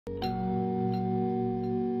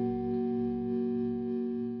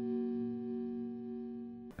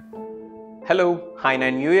Hello,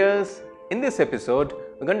 Hi9 viewers. In this episode,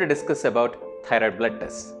 we're going to discuss about thyroid blood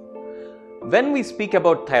tests. When we speak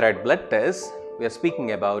about thyroid blood tests, we are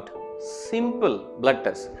speaking about simple blood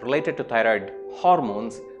tests related to thyroid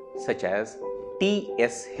hormones such as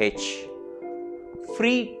TSH,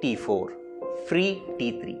 free T4, free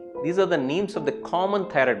T3. These are the names of the common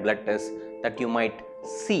thyroid blood tests that you might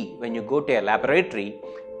see when you go to a laboratory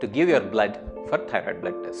to give your blood for thyroid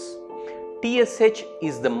blood tests. TSH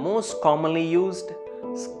is the most commonly used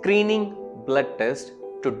screening blood test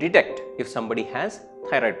to detect if somebody has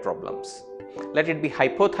thyroid problems. Let it be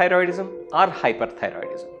hypothyroidism or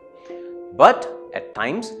hyperthyroidism. But at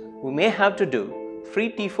times we may have to do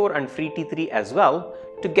free T4 and free T3 as well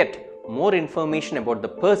to get more information about the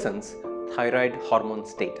person's thyroid hormone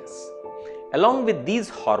status. Along with these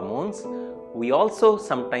hormones, we also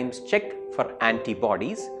sometimes check for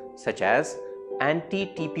antibodies such as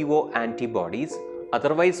anti-TPO antibodies,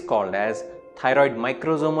 otherwise called as thyroid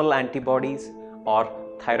microsomal antibodies or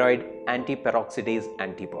thyroid antiperoxidase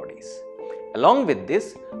antibodies. Along with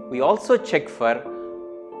this, we also check for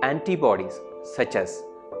antibodies such as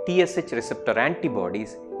TSH receptor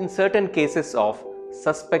antibodies in certain cases of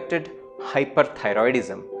suspected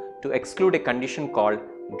hyperthyroidism to exclude a condition called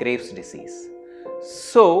Graves' disease.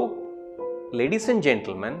 So, ladies and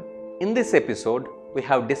gentlemen, in this episode, we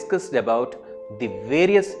have discussed about the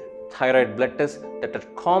various thyroid blood tests that are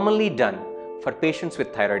commonly done for patients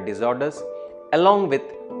with thyroid disorders, along with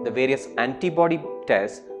the various antibody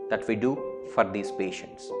tests that we do for these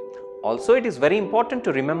patients. Also, it is very important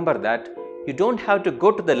to remember that you don't have to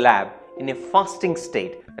go to the lab in a fasting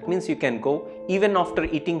state. That means you can go even after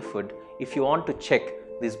eating food if you want to check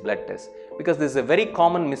these blood tests, because this is a very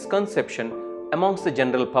common misconception amongst the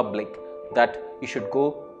general public that you should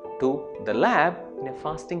go to the lab in a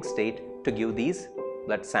fasting state to give these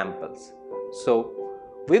blood samples. So,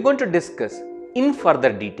 we are going to discuss in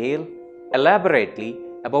further detail, elaborately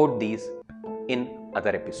about these in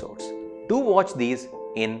other episodes. Do watch these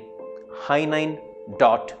in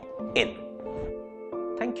hi9.in.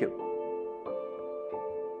 Thank you.